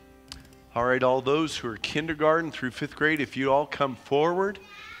All right, all those who are kindergarten through fifth grade, if you all come forward,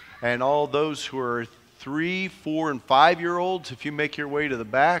 and all those who are 3, 4, and 5-year-olds, if you make your way to the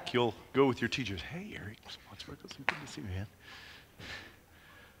back, you'll go with your teachers. Hey, Eric, good to see you, man.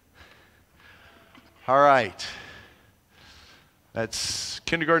 All right, that's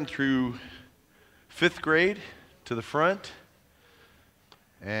kindergarten through fifth grade to the front,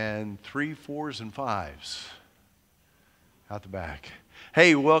 and 3, 4s, and 5s out the back.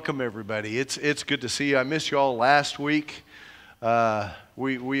 Hey, welcome everybody. It's good to see you. I missed you all last week.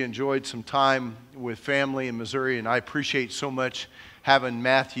 We enjoyed some time with family in Missouri, and I appreciate so much having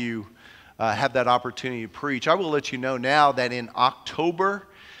Matthew have that opportunity to preach. I will let you know now that in October,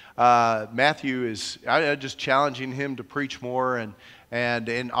 Matthew is just challenging him to preach more, and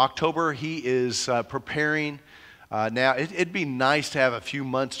in October he is preparing. Now, it'd be nice to have a few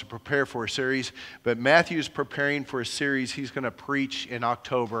months to prepare for a series, but Matthew's preparing for a series he's going to preach in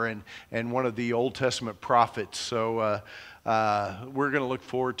October, and one of the Old Testament prophets. So we're going to look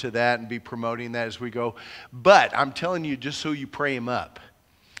forward to that and be promoting that as we go. But I'm telling you, just so you pray him up.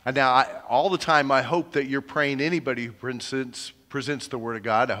 And now, all the time, I hope that you're praying anybody who presents the Word of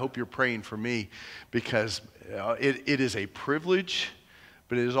God. I hope you're praying for me, because it is a privilege.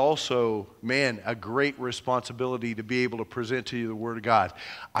 But it is also, man, a great responsibility to be able to present to you the Word of God.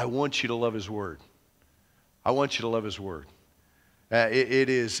 I want you to love His Word. I want you to love His Word. It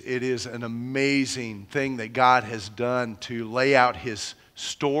is an amazing thing that God has done to lay out His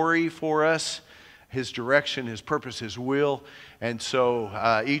story for us, His direction, His purpose, His will. And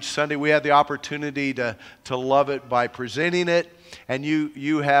so each Sunday we have the opportunity to love it by presenting it. And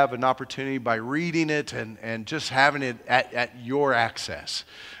you have an opportunity by reading it and just having it at your access,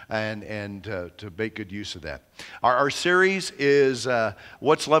 and to make good use of that. Our series is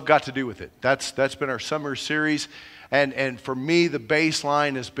What's Love Got to Do with It? That's been our summer series. And for me, the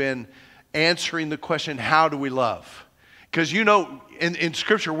baseline has been answering the question, how do we love? Because in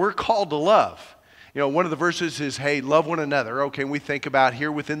Scripture, we're called to love. One of the verses is, hey, love one another. Okay, we think about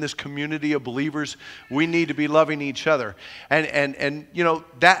here within this community of believers, we need to be loving each other. And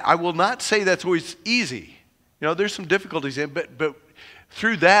that I will not say that's always easy. There's some difficulties in it, but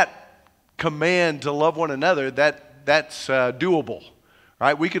through that command to love one another, that's doable,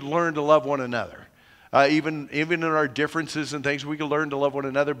 right? We could learn to love one another. Even in our differences and things, we can learn to love one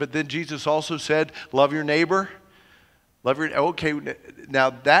another. But then Jesus also said, love your neighbor. Okay,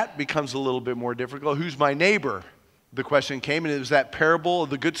 now that becomes a little bit more difficult. Who's my neighbor? The question came, and it was that parable of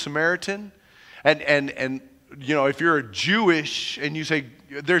the Good Samaritan. And if you're a Jewish and you say,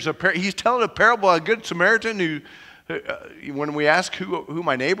 he's telling a parable of a Good Samaritan who, when we ask who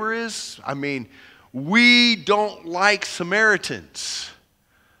my neighbor is, we don't like Samaritans.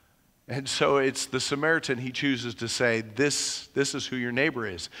 And so it's the Samaritan he chooses to say, this is who your neighbor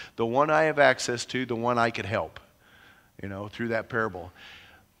is. The one I have access to, the one I could help. Through that parable.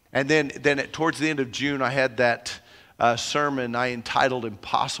 And then towards the end of June, I had that sermon I entitled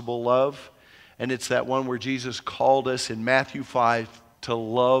Impossible Love. And it's that one where Jesus called us in Matthew 5 to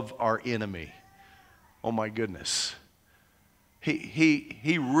love our enemy. Oh my goodness.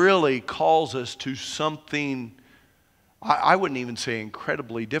 He really calls us to something, I wouldn't even say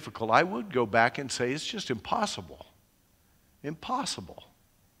incredibly difficult. I would go back and say it's just impossible. Impossible.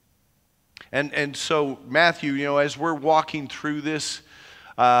 And so Matthew, as we're walking through this,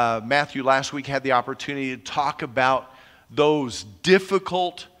 Matthew last week had the opportunity to talk about those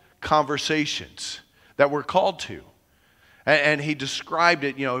difficult conversations that we're called to. And he described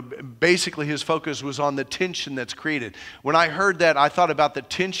it, basically his focus was on the tension that's created. When I heard that, I thought about the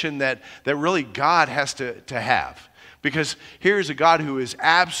tension that really God has to have. Because here's a God who is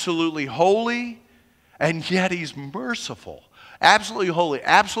absolutely holy, and yet He's merciful. Absolutely holy,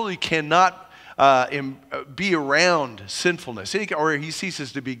 absolutely cannot be around sinfulness, or He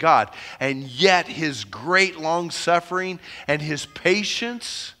ceases to be God. And yet His great long suffering and His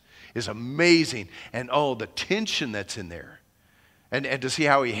patience is amazing. And the tension that's in there. And to see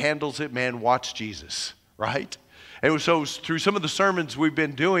how He handles it, man, watch Jesus, right? And so through some of the sermons we've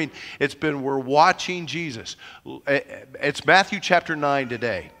been doing, we're watching Jesus. It's Matthew chapter 9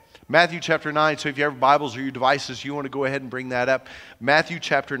 today. Matthew chapter 9, so if you have Bibles or your devices, you want to go ahead and bring that up. Matthew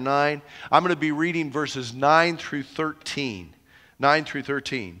chapter 9. I'm going to be reading verses 9 through 13. 9 through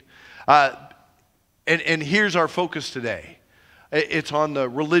 13. And here's our focus today. It's on the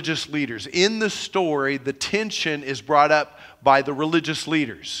religious leaders. In the story, the tension is brought up by the religious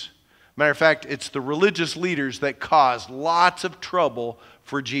leaders. Matter of fact, it's the religious leaders that caused lots of trouble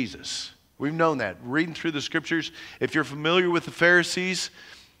for Jesus. We've known that. Reading through the Scriptures, if you're familiar with the Pharisees,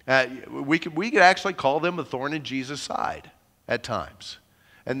 we could actually call them a thorn in Jesus' side at times.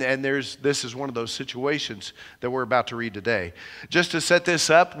 And this is one of those situations that we're about to read today. Just to set this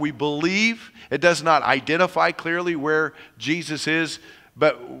up, we believe it does not identify clearly where Jesus is,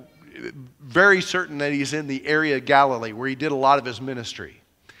 but very certain that he's in the area of Galilee where he did a lot of his ministry.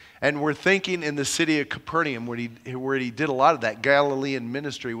 And we're thinking in the city of Capernaum where he did a lot of that Galilean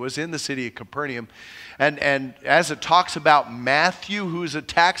ministry was in the city of Capernaum. And as it talks about Matthew, who's a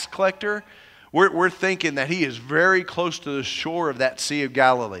tax collector, we're thinking that he is very close to the shore of that Sea of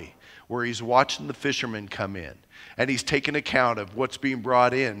Galilee where he's watching the fishermen come in. And he's taking account of what's being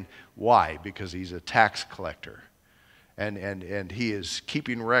brought in. Why? Because he's a tax collector. And he is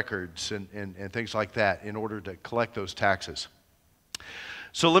keeping records and things like that in order to collect those taxes.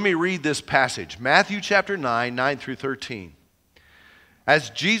 So let me read this passage. Matthew chapter 9 through 13. As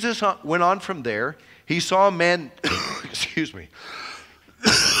Jesus went on from there, he saw a man, excuse me.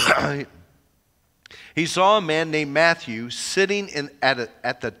 He saw a man named Matthew sitting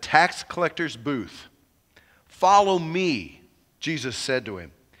at the tax collector's booth. "Follow me," Jesus said to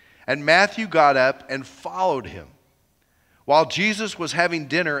him. And Matthew got up and followed him. While Jesus was having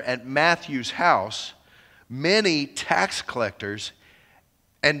dinner at Matthew's house, many tax collectors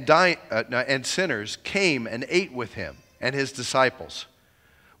and sinners came and ate with him and his disciples.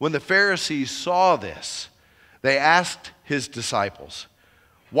 When the Pharisees saw this, they asked his disciples,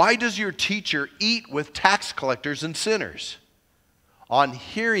 "Why does your teacher eat with tax collectors and sinners?" On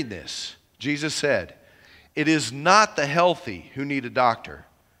hearing this, Jesus said, "It is not the healthy who need a doctor,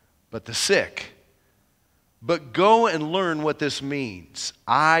 but the sick. But go and learn what this means.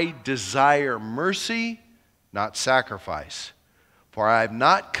 I desire mercy, not sacrifice. For I have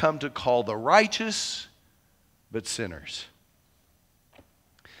not come to call the righteous, but sinners."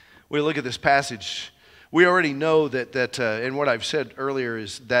 We look at this passage. We already know that and what I've said earlier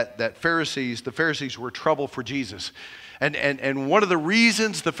is that the Pharisees were trouble for Jesus. And one of the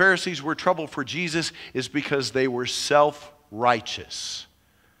reasons the Pharisees were trouble for Jesus is because they were self-righteous.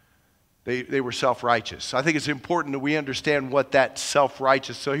 They were self-righteous. I think it's important that we understand what that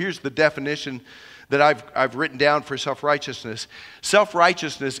self-righteous. So here's the definition that I've written down for self-righteousness.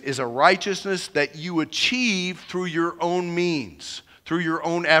 Self-righteousness is a righteousness that you achieve through your own means, through your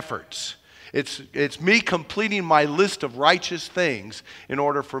own efforts. It's me completing my list of righteous things in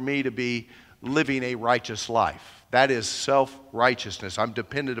order for me to be living a righteous life. That is self-righteousness. I'm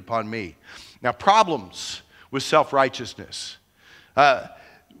dependent upon me. Now, problems with self-righteousness.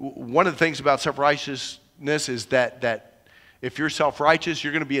 One of the things about self-righteousness is that if you're self-righteous,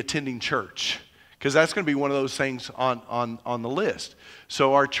 you're going to be attending church, because that's going to be one of those things on the list.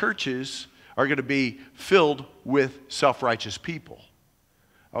 So our churches are going to be filled with self-righteous people.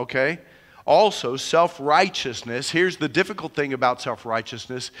 Okay? Also, self-righteousness, here's the difficult thing about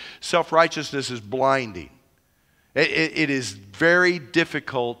self-righteousness. Self-righteousness is blinding. It is very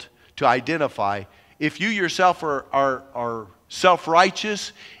difficult to identify. If you yourself are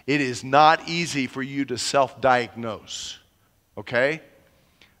self-righteous, it is not easy for you to self-diagnose. Okay?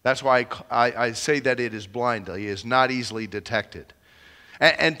 That's why I say that it is blind. It is not easily detected.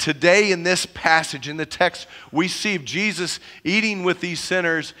 And today in this passage, in the text, we see Jesus eating with these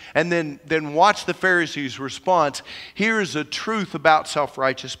sinners, and then watch the Pharisees' response. Here is a truth about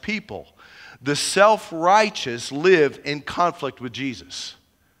self-righteous people. The self-righteous live in conflict with Jesus.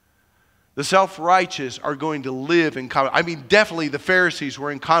 The self-righteous are going to live in conflict. I mean, definitely the Pharisees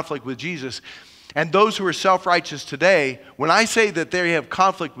were in conflict with Jesus. And those who are self-righteous today, when I say that they have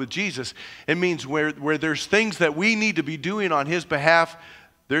conflict with Jesus, it means where there's things that we need to be doing on his behalf,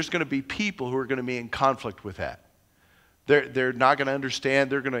 there's going to be people who are going to be in conflict with that. They're not going to understand.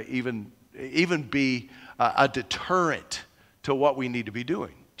 They're going to even be a deterrent to what we need to be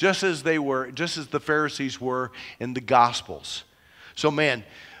doing, just as the Pharisees were in the Gospels. So, man,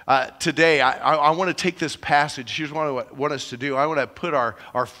 today, I want to take this passage. Here's what I want us to do. I want to put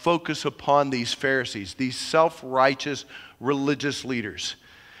our focus upon these Pharisees, these self-righteous religious leaders.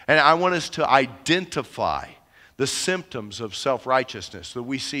 And I want us to identify the symptoms of self-righteousness that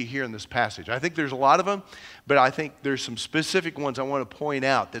we see here in this passage. I think there's a lot of them, but I think there's some specific ones I want to point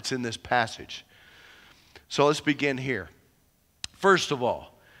out that's in this passage. So let's begin here. First of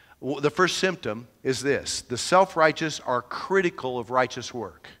all, the first symptom is this: the self-righteous are critical of righteous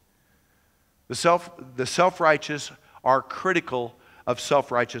work. The self-righteous are critical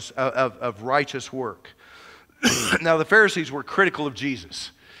of righteous work. Now, the Pharisees were critical of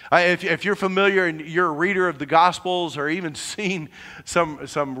Jesus. If you're familiar and you're a reader of the Gospels, or even seen some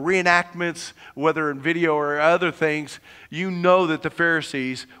reenactments, whether in video or other things, you know that the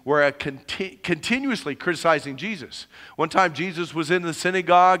Pharisees were continuously criticizing Jesus. One time Jesus was in the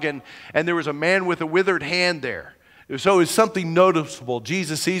synagogue and there was a man with a withered hand there. So it's something noticeable.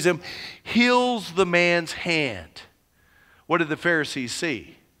 Jesus sees him, heals the man's hand. What did the Pharisees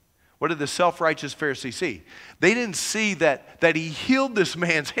see? What did the self-righteous Pharisees see? They didn't see that he healed this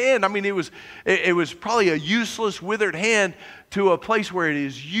man's hand. I mean, it was probably a useless, withered hand to a place where it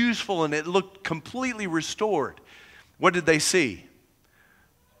is useful and it looked completely restored. What did they see?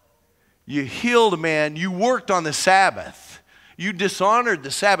 You healed a man. You worked on the Sabbath. You dishonored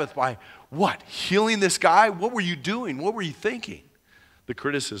the Sabbath by what? Healing this guy? What were you doing? What were you thinking? The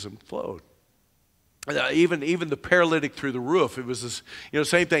criticism flowed. Even the paralytic through the roof. It was this,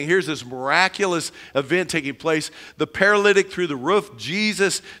 same thing. Here's this miraculous event taking place. The paralytic through the roof.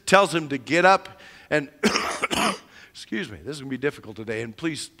 Jesus tells him to get up and, excuse me, this is going to be difficult today, and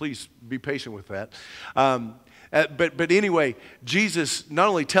please be patient with that. But anyway, Jesus not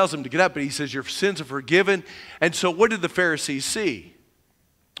only tells him to get up, but he says, your sins are forgiven. And so what did the Pharisees see?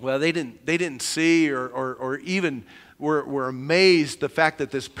 Well, they didn't see or even were amazed the fact that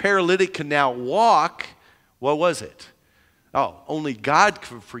this paralytic can now walk. What was it? Oh, only God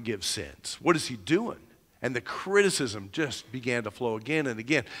can forgive sins. What is he doing? And the criticism just began to flow again and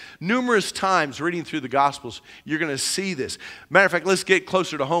again. Numerous times reading through the Gospels, you're going to see this. Matter of fact, let's get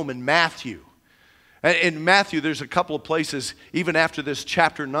closer to home in Matthew. In Matthew, there's a couple of places, even after this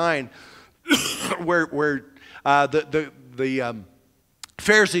chapter 9, where the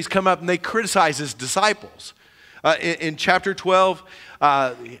Pharisees come up and they criticize his disciples. In chapter 12,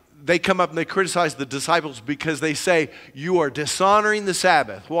 they come up and they criticize the disciples because they say, you are dishonoring the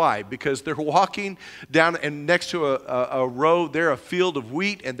Sabbath. Why? Because they're walking down and next to a row, they're a field of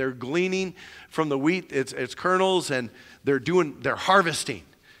wheat and they're gleaning from the wheat, its kernels, and they're harvesting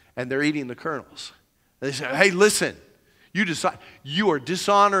and they're eating the kernels. And they say, hey, listen, you are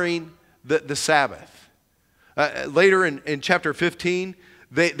dishonoring the Sabbath. Later in chapter 15,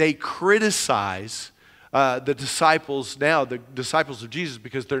 they criticize the disciples of Jesus,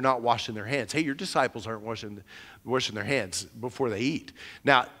 because they're not washing their hands. Hey, your disciples aren't washing their hands before they eat.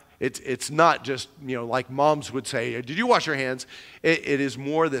 Now, it's not just, like moms would say, did you wash your hands? It is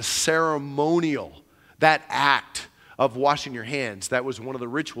more the ceremonial, that act of washing your hands. That was one of the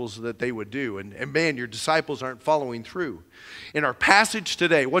rituals that they would do. And man, your disciples aren't following through. In our passage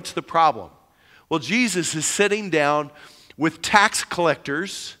today, what's the problem? Well, Jesus is sitting down with tax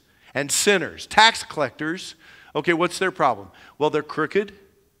collectors and sinners. Tax collectors, okay, what's their problem? Well, they're crooked.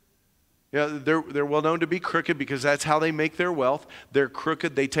 They're well known to be crooked because that's how they make their wealth. They're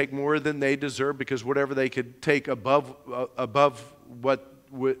crooked. They take more than they deserve because whatever they could take above what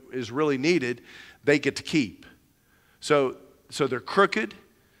is really needed, they get to keep. So they're crooked,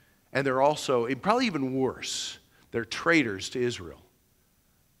 and they're also, probably even worse, they're traitors to Israel.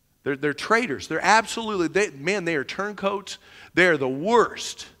 They're traitors. They're absolutely, they are turncoats. They're the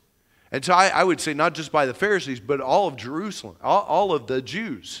worst. And so I would say not just by the Pharisees, but all of Jerusalem, all of the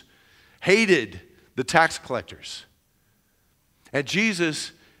Jews hated the tax collectors. And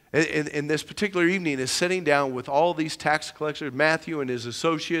Jesus, in this particular evening, is sitting down with all these tax collectors, Matthew and his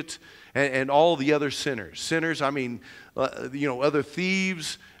associates, and all the other sinners. Sinners, I mean, other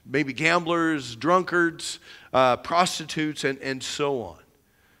thieves, maybe gamblers, drunkards, prostitutes, and so on.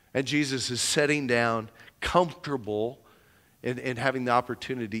 And Jesus is sitting down, comfortable in having the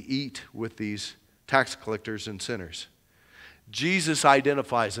opportunity to eat with these tax collectors and sinners. Jesus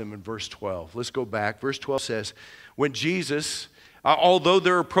identifies them in verse 12. Let's go back. Verse 12 says, when Jesus, although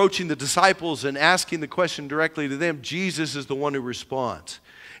they're approaching the disciples and asking the question directly to them, Jesus is the one who responds.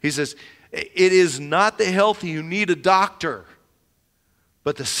 He says, it is not the healthy who need a doctor,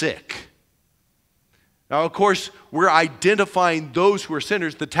 but the sick. Now, of course, we're identifying those who are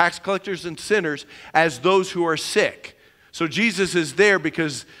sinners, the tax collectors and sinners, as those who are sick. So Jesus is there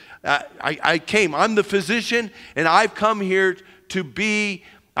because I'm the physician, and I've come here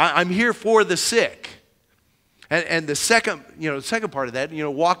I'm here for the sick. And the second part of that,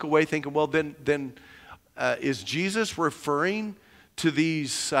 walk away thinking, well, then is Jesus referring to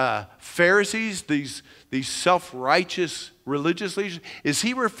these Pharisees, these self-righteous religious leaders? Is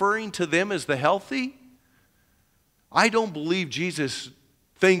he referring to them as the healthy? I don't believe Jesus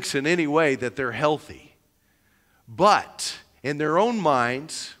thinks in any way that they're healthy. But in their own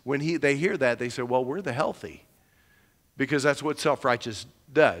minds, when they hear that, they say, well, we're the healthy. Because that's what self-righteous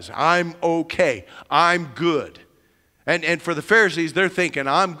does. I'm okay. I'm good. And for the Pharisees, they're thinking,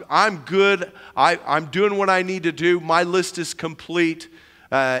 I'm good. I'm doing what I need to do. My list is complete.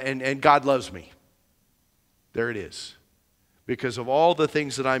 And God loves me. There it is. Because of all the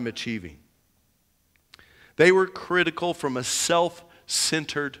things that I'm achieving. They were critical from a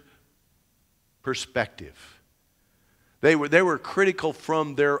self-centered perspective. They were critical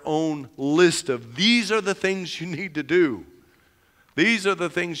from their own list of, these are the things you need to do. These are the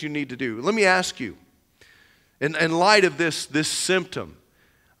things you need to do. Let me ask you, in light of this symptom,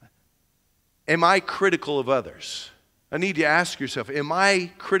 am I critical of others? I need to ask yourself, am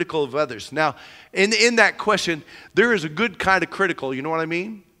I critical of others? Now, in that question, there is a good kind of critical, you know what I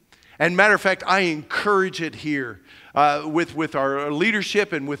mean? And matter of fact, I encourage it here with our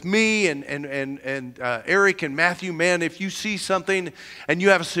leadership and with me and Eric and Matthew. Man, if you see something and you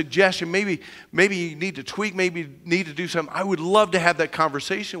have a suggestion, maybe you need to tweak, maybe you need to do something, I would love to have that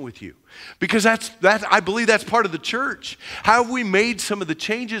conversation with you. Because I believe that's part of the church. How have we made some of the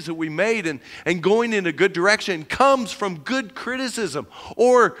changes that we made and going in a good direction comes from good criticism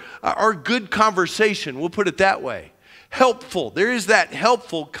or good conversation. We'll put it that way. Helpful. There is that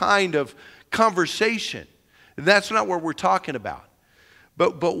helpful kind of conversation. That's not what we're talking about.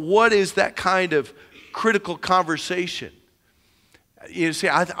 But what is that kind of critical conversation? You see,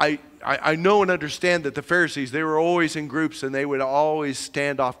 I know and understand that the Pharisees, they were always in groups and they would always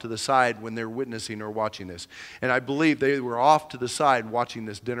stand off to the side when they're witnessing or watching this. And I believe they were off to the side watching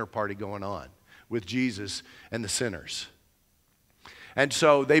this dinner party going on with Jesus and the sinners. And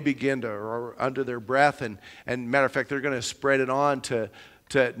so they begin to, under their breath, and matter of fact, they're going to spread it on to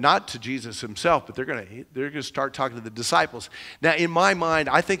not to Jesus himself, but they're going to start talking to the disciples. Now, in my mind,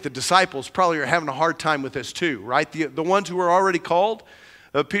 I think the disciples probably are having a hard time with this too, right? The ones who were already called,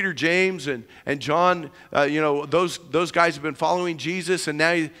 Peter, James, and John, those guys have been following Jesus, and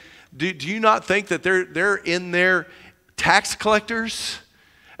now, do you not think that they're in there tax collectors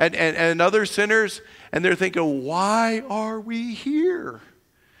and other sinners? And they're thinking, why are we here?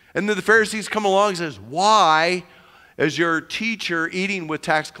 And then the Pharisees come along and says, why is your teacher eating with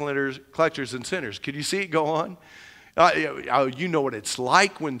tax collectors and sinners? Could you see it go on? You know what it's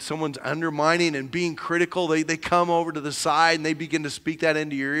like when someone's undermining and being critical. They come over to the side and they begin to speak that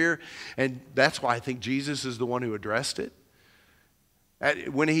into your ear. And that's why I think Jesus is the one who addressed it.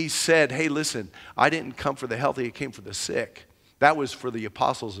 When he said, hey, listen, I didn't come for the healthy, I came for the sick. That was for the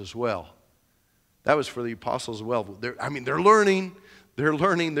apostles as well. That was for the apostles as well. They're learning.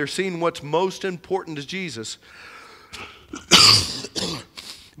 They're seeing what's most important to Jesus.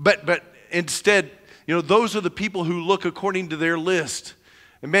 but instead, those are the people who look according to their list.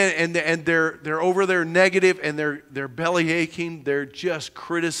 And man, and they're over there negative and they're belly aching. They're just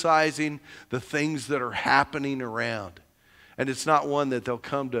criticizing the things that are happening around. And it's not one that they'll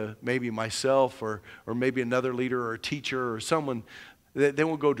come to maybe myself or maybe another leader or a teacher or someone. They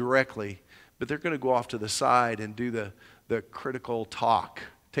won't go directly. But they're going to go off to the side and do the critical talk.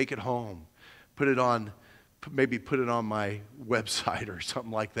 Take it home. Maybe put it on my website or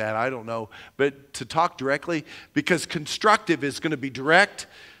something like that. I don't know. But to talk directly, because constructive is going to be direct,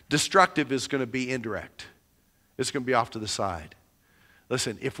 destructive is going to be indirect. It's going to be off to the side.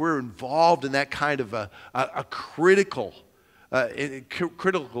 Listen, if we're involved in that kind of a critical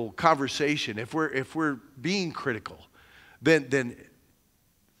conversation, if we're being critical, then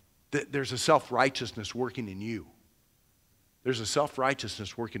there's a self-righteousness working in you. There's a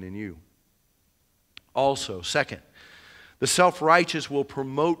self-righteousness working in you. Also, second, the self-righteous will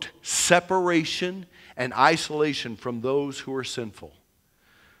promote separation and isolation from those who are sinful.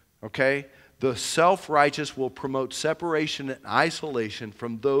 Okay? The self-righteous will promote separation and isolation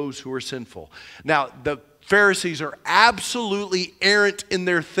from those who are sinful. Now, the Pharisees are absolutely errant in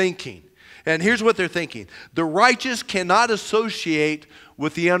their thinking. And here's what they're thinking. The righteous cannot associate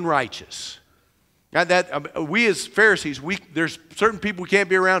with the unrighteous. Now we as Pharisees, there's certain people we can't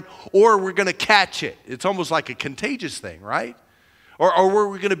be around, or we're going to catch it. It's almost like a contagious thing, right? Or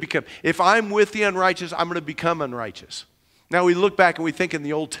we're going to become, if I'm with the unrighteous, I'm going to become unrighteous. Now we look back and we think in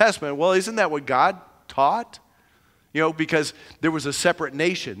the Old Testament, well, isn't that what God taught? Because there was a separate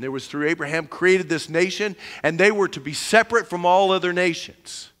nation. There was through Abraham created this nation, and they were to be separate from all other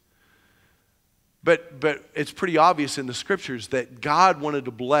nations. But it's pretty obvious in the scriptures that God wanted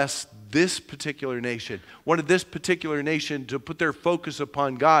to bless this particular nation, wanted this particular nation to put their focus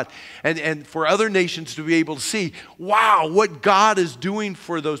upon God, and for other nations to be able to see, wow, what God is doing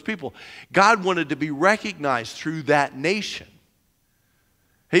for those people. God wanted to be recognized through that nation.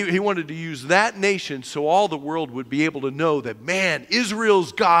 He wanted to use that nation so all the world would be able to know that, man,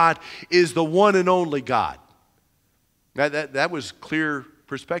 Israel's God is the one and only God. That was clear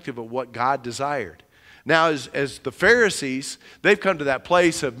perspective of what God desired. Now, as the Pharisees, they've come to that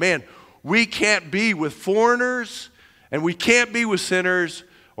place of, man, we can't be with foreigners and we can't be with sinners,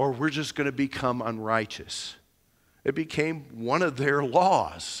 or we're just going to become unrighteous. It became one of their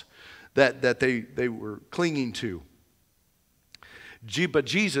laws that they were clinging to. But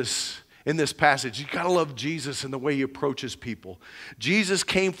Jesus, in this passage. You got to love Jesus and the way he approaches people. Jesus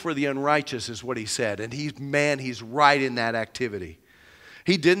came for the unrighteous is what he said. And he's right in that activity.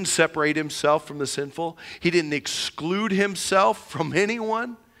 He didn't separate himself from the sinful. He didn't exclude himself from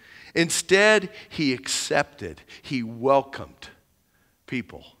anyone. Instead, he accepted, he welcomed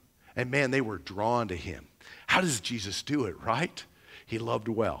people. And man, they were drawn to him. How does Jesus do it, right? He loved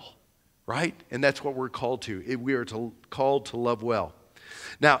well, right? And that's what we're called to. We are called to love well.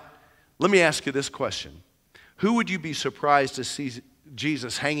 Now, let me ask you this question. Who would you be surprised to see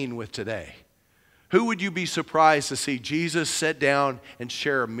Jesus hanging with today? Who would you be surprised to see Jesus sit down and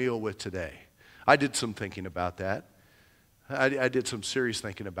share a meal with today? I did some thinking about that. I did some serious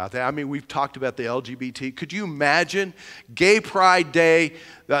thinking about that. I mean, we've talked about the LGBT. Could you imagine Gay Pride Day?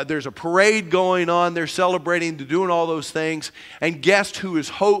 There's a parade going on. They're celebrating, they're doing all those things. And guess who is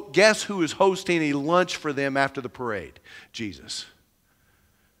hosting a lunch for them after the parade? Jesus.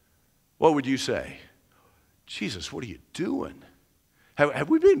 What would you say? Jesus, what are you doing? Have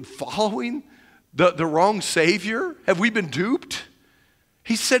we been following the wrong Savior? Have we been duped?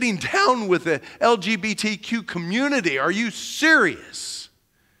 He's sitting down with the LGBTQ community. Are you serious?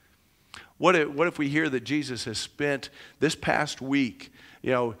 What if we hear that Jesus has spent this past week,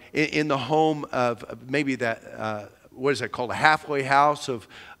 in the home of maybe that, what is that called, a halfway house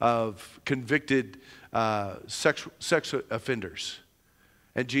of convicted sex offenders.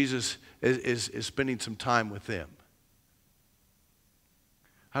 And Jesus is spending some time with them.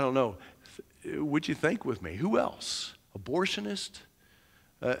 I don't know. Would you think with me? Who else? Abortionist?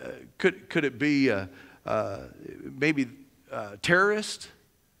 Could it be maybe terrorist?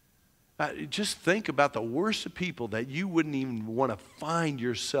 Just think about the worst of people that you wouldn't even want to find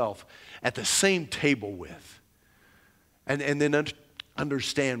yourself at the same table with. And then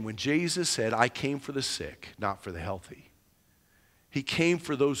understand when Jesus said, I came for the sick, not for the healthy. He came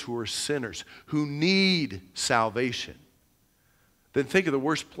for those who are sinners, who need salvation. Then think of the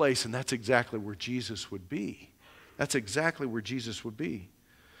worst place, and that's exactly where Jesus would be. That's exactly where Jesus would be.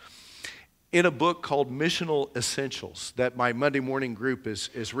 In a book called Missional Essentials that my Monday morning group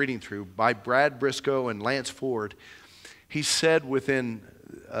is reading through by Brad Briscoe and Lance Ford, he said within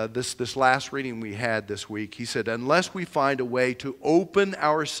this last reading we had this week, he said, unless we find a way to open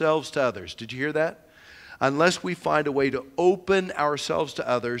ourselves to others, did you hear that? Unless we find a way to open ourselves to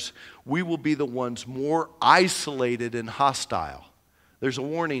others, we will be the ones more isolated and hostile. There's a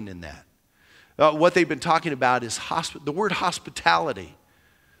warning in that. What they've been talking about is the word hospitality.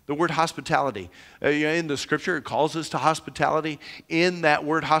 The word hospitality. In the scripture, it calls us to hospitality. In that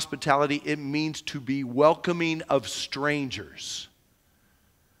word hospitality, it means to be welcoming of strangers.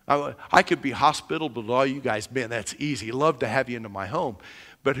 I could be hospitable to all you guys. Man, that's easy. Love to have you into my home.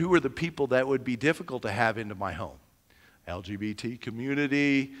 But who are the people that would be difficult to have into my home? LGBT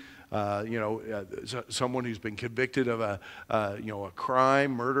community, someone who's been convicted of a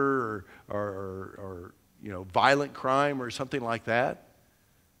crime, murder, or violent crime or something like that.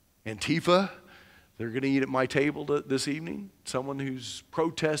 Antifa, they're going to eat at my table this evening. Someone who's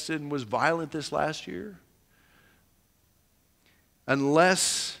protested and was violent this last year.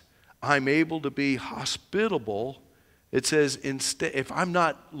 Unless I'm able to be hospitable, it says, instead, if I'm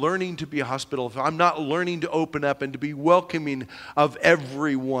not learning to be hospitable, if I'm not learning to open up and to be welcoming of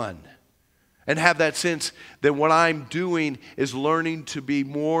everyone, and have that sense that what I'm doing is learning to be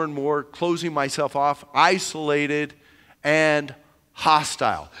more and more closing myself off, isolated, and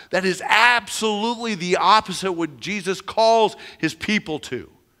hostile. That is absolutely the opposite of what Jesus calls his people to.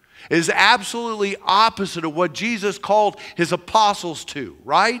 It is absolutely opposite of what Jesus called his apostles to,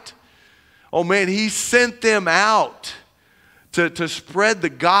 right? Oh man, he sent them out to spread the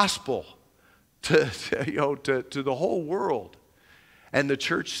gospel to the whole world. And the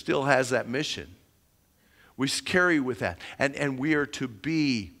church still has that mission. We carry with that. And we are to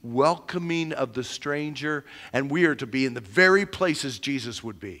be welcoming of the stranger, and we are to be in the very places Jesus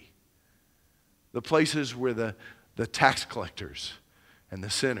would be. The places where the tax collectors and the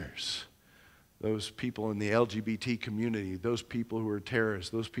sinners, those people in the LGBT community, those people who are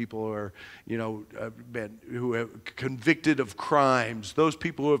terrorists, those people who are, who are convicted of crimes, those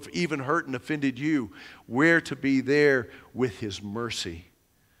people who have even hurt and offended you, we're to be there with his mercy,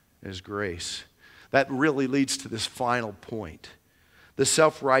 his grace. That really leads to this final point. The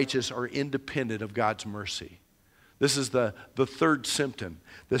self-righteous are independent of God's mercy. This is the third symptom.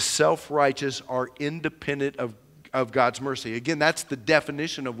 The self-righteous are independent of God's mercy. Again, that's the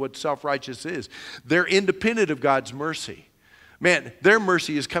definition of what self-righteous is. They're independent of God's mercy. Man, their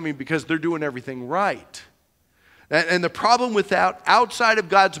mercy is coming because they're doing everything right. And the problem with that, outside of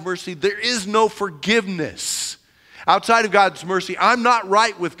God's mercy, there is no forgiveness. Outside of God's mercy, I'm not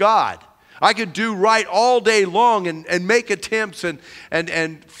right with God. I could do right all day long and make attempts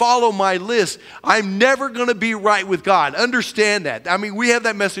and follow my list. I'm never going to be right with God. Understand that. I mean, we have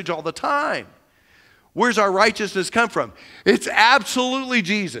that message all the time. Where's our righteousness come from? It's absolutely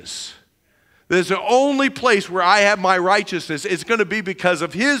Jesus. There's the only place where I have my righteousness. It's going to be because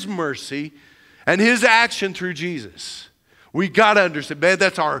of His mercy and His action through Jesus. We got to understand, man,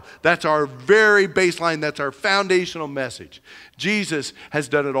 that's our very baseline. That's our foundational message. Jesus has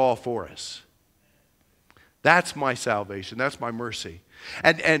done it all for us. That's my salvation. That's my mercy.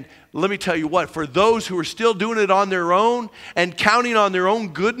 And let me tell you what, for those who are still doing it on their own and counting on their own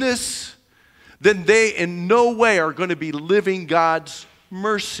goodness, then they in no way are going to be living God's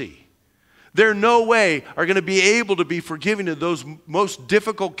mercy. They're no way are going to be able to be forgiving in those most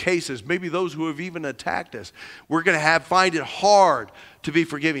difficult cases, maybe those who have even attacked us. We're going to find it hard to be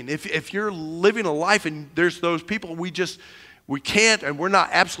forgiving. If you're living a life and there's those people we can't and we're not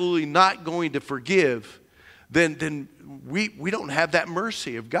absolutely not going to forgive, then we don't have that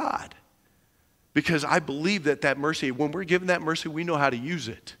mercy of God. Because I believe that mercy, when we're given that mercy, we know how to use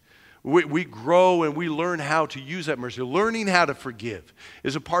it. We grow and we learn how to use that mercy. Learning how to forgive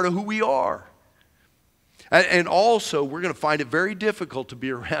is a part of who we are. And also, we're going to find it very difficult to be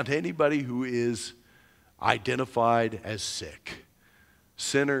around anybody who is identified as sick.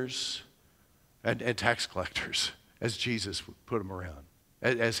 Sinners and tax collectors, as Jesus put them around,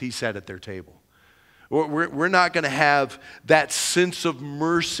 as He sat at their table. We're not going to have that sense of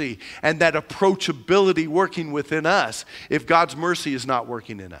mercy and that approachability working within us if God's mercy is not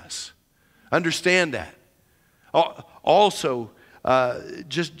working in us. Understand that. Also,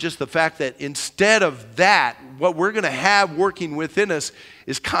 just the fact that instead of that, what we're going to have working within us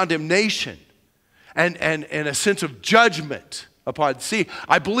is condemnation and a sense of judgment upon. See,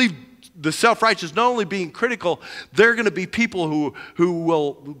 I believe the self-righteous not only being critical, they're going to be people who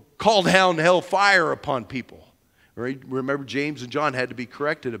will call down hellfire upon people. Right? Remember, James and John had to be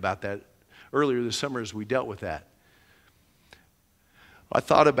corrected about that earlier this summer as we dealt with that. I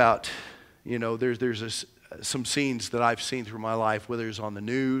thought about, there's some scenes that I've seen through my life, whether it's on the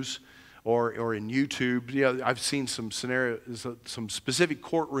news or in YouTube. I've seen some scenarios, some specific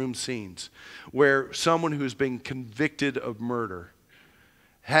courtroom scenes where someone who's been convicted of murder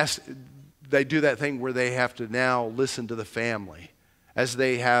they do that thing where they have to now listen to the family as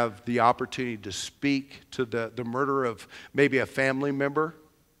they have the opportunity to speak to the murder of maybe a family member.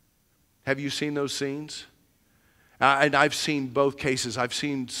 Have you seen those scenes? And I've seen both cases. I've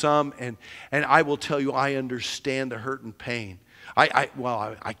seen some, and I will tell you, I understand the hurt and pain. I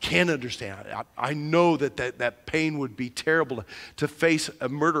can understand. I know that pain would be terrible to face a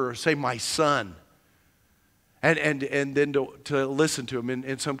murderer, say my son. And then to listen to him.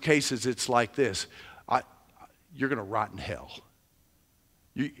 In some cases, it's like this. You're going to rot in hell.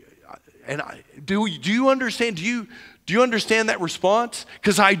 Do you understand? Do you understand that response?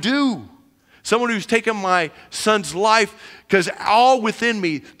 Because I do. Someone who's taken my son's life, because all within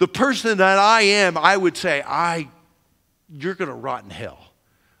me, the person that I am, I would say, you're going to rot in hell.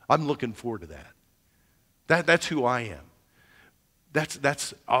 I'm looking forward to that. That's who I am.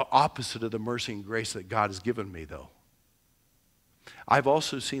 That's opposite of the mercy and grace that God has given me, though. I've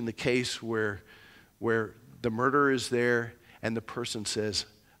also seen the case where the murderer is there and the person says,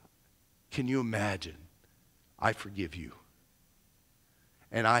 can you imagine? I forgive you.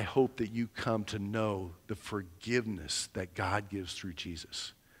 And I hope that you come to know the forgiveness that God gives through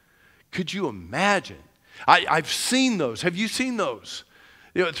Jesus. Could you imagine? I've seen those. Have you seen those?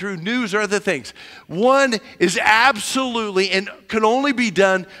 Through news or other things. One is absolutely and can only be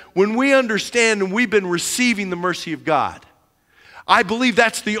done when we understand and we've been receiving the mercy of God. I believe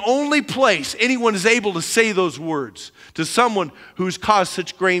that's the only place anyone is able to say those words to someone who's caused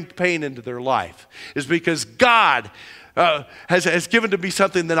such great pain into their life, is because God has given to me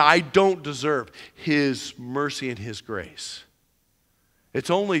something that I don't deserve, His mercy and His grace. It's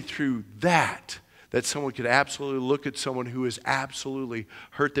only through that someone could absolutely look at someone who has absolutely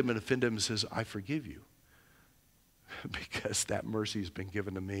hurt them and offended them and says, I forgive you. Because that mercy has been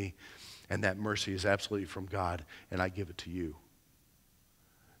given to me, and that mercy is absolutely from God, and I give it to you.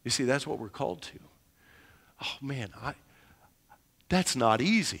 You see, that's what we're called to. Oh man, that's not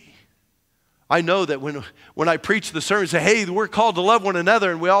easy. I know that when I preach the sermon, say, hey, we're called to love one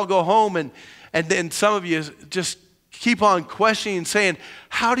another, and we all go home, and then some of you just keep on questioning and saying,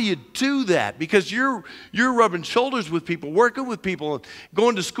 how do you do that? Because you're rubbing shoulders with people, working with people, and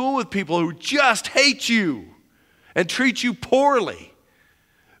going to school with people who just hate you and treat you poorly.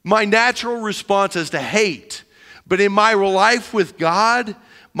 My natural response is to hate. But in my life with God,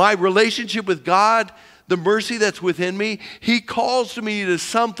 my relationship with God, the mercy that's within me, He calls to me to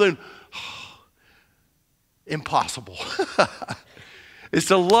something Impossible. It's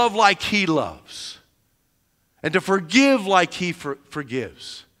to love like he loves. And to forgive like he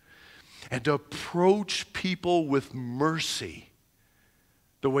forgives. And to approach people with mercy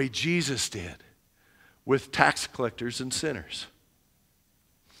the way Jesus did with tax collectors and sinners.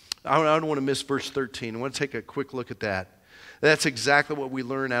 I don't want to miss verse 13. I want to take a quick look at that. That's exactly what we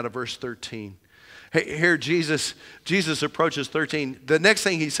learn out of verse 13. Here Jesus approaches 13. The next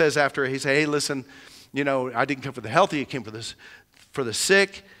thing he says after, he says, hey, listen, I didn't come for the healthy, I came for the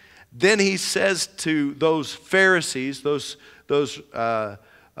sick. Then he says to those Pharisees, those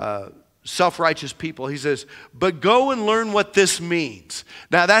self-righteous people, he says, but go and learn what this means.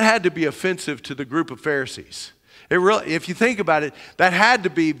 Now that had to be offensive to the group of Pharisees. If you think about it, that had to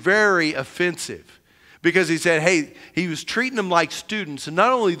be very offensive. Because he said, hey, he was treating them like students. And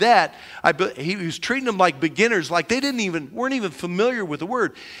not only that, he was treating them like beginners, like they weren't even familiar with the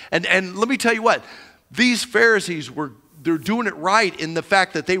word. And let me tell you what, these Pharisees they're doing it right in the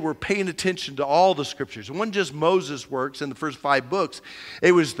fact that they were paying attention to all the scriptures. It wasn't just Moses' works in the first 5 books.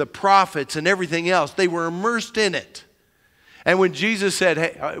 It was the prophets and everything else. They were immersed in it. And when Jesus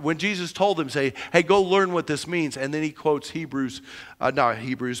told them, hey, go learn what this means. And then he quotes Hosea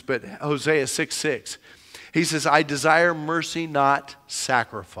 6:6. He says, I desire mercy, not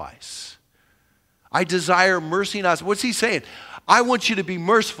sacrifice. I desire mercy, not. What's he saying? I want you to be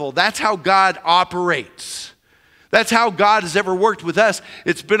merciful. That's how God operates. That's how God has ever worked with us.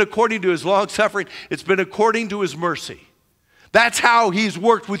 It's been according to his long suffering. It's been according to his mercy. That's how he's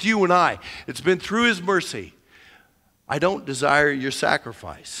worked with you and I. It's been through his mercy. I don't desire your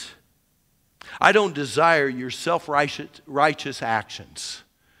sacrifice. I don't desire your self-righteous actions.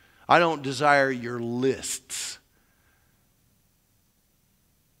 I don't desire your lists.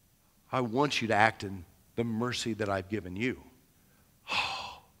 I want you to act in the mercy that I've given you.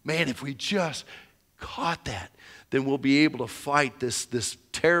 Oh, man, if we just caught that, then we'll be able to fight this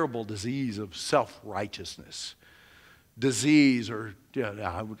terrible disease of self-righteousness. Disease, or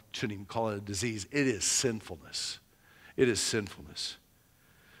I shouldn't even call it a disease. It is sinfulness. It is sinfulness.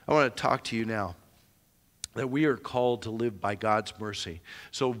 I want to talk to you now that we are called to live by God's mercy.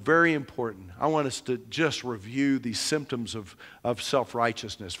 So very important. I want us to just review these symptoms of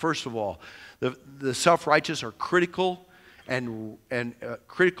self-righteousness. First of all, the self-righteous are critical and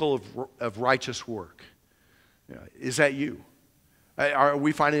critical of righteous work. Is that you? Are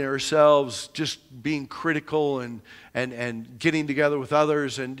we finding ourselves just being critical and getting together with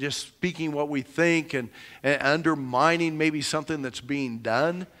others and just speaking what we think and undermining maybe something that's being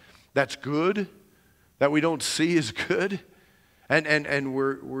done that's good, that we don't see as good, and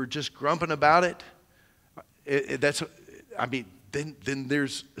we're just grumping about it? Then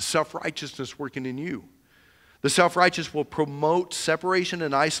there's self-righteousness working in you. The self-righteous will promote separation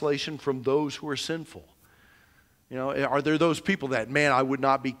and isolation from those who are sinful. Are there those people that, man, I would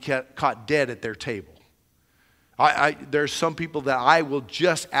not be caught dead at their table? There's some people that I will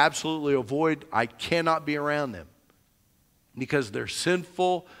just absolutely avoid. I cannot be around them because they're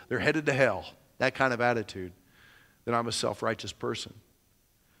sinful, they're headed to hell. That kind of attitude. Then I'm a self-righteous person.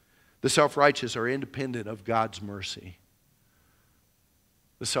 The self-righteous are independent of God's mercy.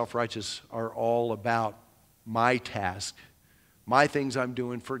 The self-righteous are all about my task, my things I'm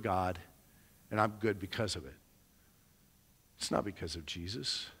doing for God, and I'm good because of it. It's not because of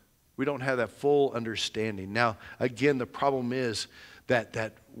Jesus. We don't have that full understanding. Now, again, the problem is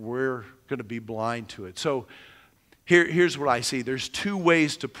that we're going to be blind to it. So here's what I see. There's 2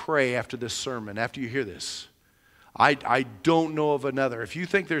 ways to pray after this sermon, after you hear this. I don't know of another. If you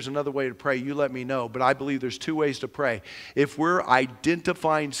think there's another way to pray, you let me know. But I believe there's 2 ways to pray. If we're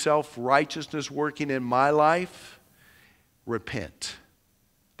identifying self-righteousness working in my life, repent.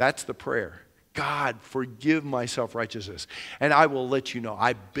 That's the prayer. God, forgive my self-righteousness. And I will let you know,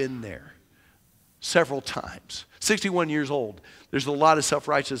 I've been there several times. 61 years old. There's a lot of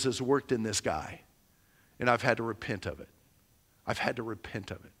self-righteousness worked in this guy. And I've had to repent of it. I've had to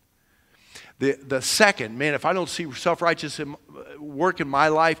repent of it. The second, man, if I don't see self-righteousness work in my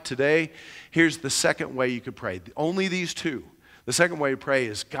life today, here's the second way you could pray. Only these 2. The second way to pray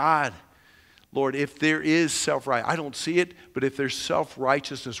is, God, Lord, if there is self-righteousness, I don't see it, but if there's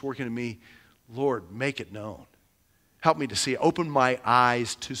self-righteousness working in me, Lord, make it known. Help me to see it. Open my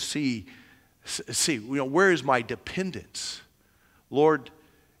eyes to see, where is my dependence? Lord,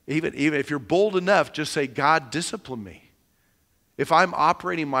 even if you're bold enough, just say, God, discipline me. If I'm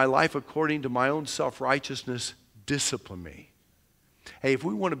operating my life according to my own self-righteousness, discipline me. Hey, if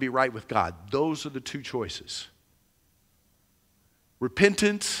we want to be right with God, those are the 2 choices.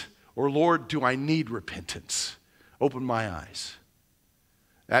 Repentance, or Lord, do I need repentance? Open my eyes.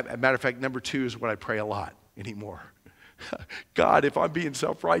 As a matter of fact, number 2 is what I pray a lot anymore. God, if I'm being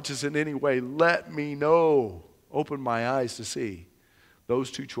self-righteous in any way, let me know. Open my eyes to see. Those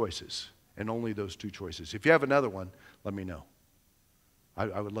 2 choices, and only those 2 choices. If you have another one, let me know.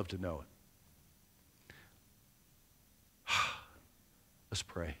 I would love to know it. Let's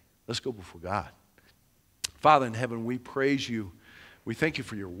pray. Let's go before God. Father in heaven, we praise you. We thank you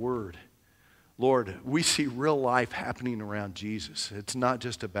for your word. Lord, we see real life happening around Jesus. It's not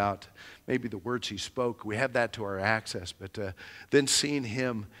just about maybe the words he spoke. We have that to our access, but then seeing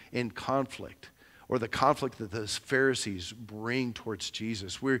him in conflict, or the conflict that the Pharisees bring towards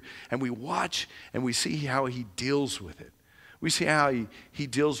Jesus. And we watch and we see how he deals with it. We see how he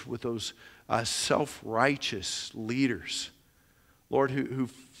deals with those self-righteous leaders, Lord,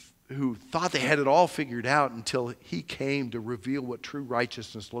 who thought they had it all figured out until he came to reveal what true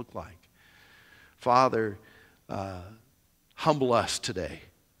righteousness looked like. Father, humble us today.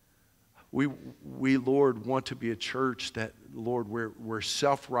 We, Lord, want to be a church that, Lord, where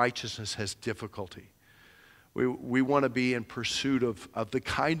self-righteousness has difficulty. We want to be in pursuit of the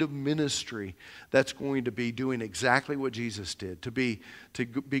kind of ministry that's going to be doing exactly what Jesus did, to be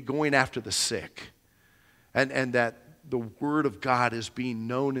going after the sick. And that the Word of God is being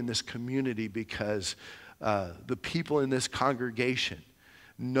known in this community because the people in this congregation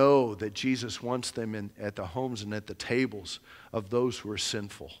know that Jesus wants them at the homes and at the tables of those who are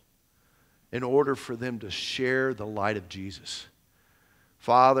sinful, in order for them to share the light of Jesus.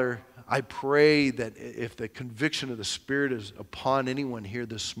 Father, I pray that if the conviction of the Spirit is upon anyone here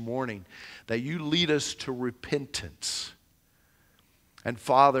this morning, that you lead us to repentance. And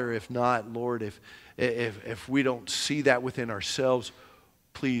Father, if not, Lord, if we don't see that within ourselves,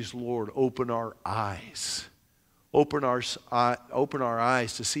 please, Lord, open our eyes. Open our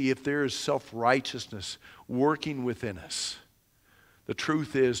eyes to see if there is self-righteousness working within us. The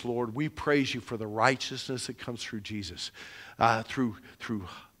truth is, Lord, we praise you for the righteousness that comes through Jesus. Through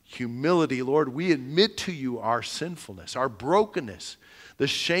humility, Lord, we admit to you our sinfulness, our brokenness, the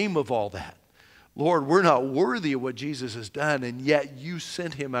shame of all that. Lord, we're not worthy of what Jesus has done, and yet you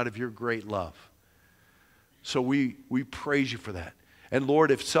sent him out of your great love. So we praise you for that. And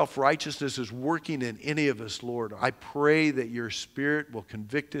Lord, if self-righteousness is working in any of us, Lord, I pray that your Spirit will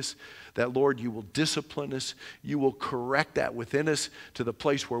convict us, that, Lord, you will discipline us, you will correct that within us to the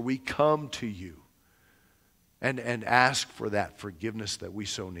place where we come to you and ask for that forgiveness that we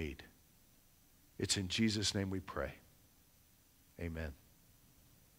so need. It's in Jesus' name we pray. Amen.